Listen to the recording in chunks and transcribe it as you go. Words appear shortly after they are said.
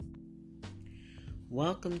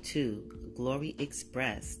Welcome to Glory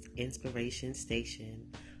Expressed Inspiration Station.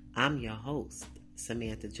 I'm your host,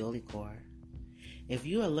 Samantha Jolicoeur. If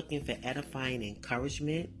you are looking for edifying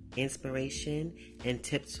encouragement, inspiration, and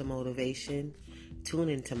tips for motivation, tune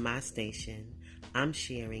into my station. I'm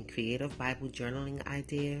sharing creative Bible journaling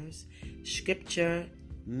ideas, scripture,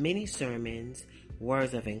 mini sermons,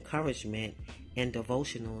 words of encouragement, and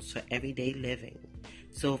devotionals for everyday living.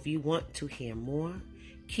 So if you want to hear more,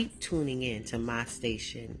 keep tuning in to my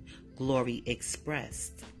station, Glory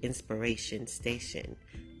Expressed Inspiration Station.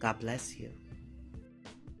 God bless you.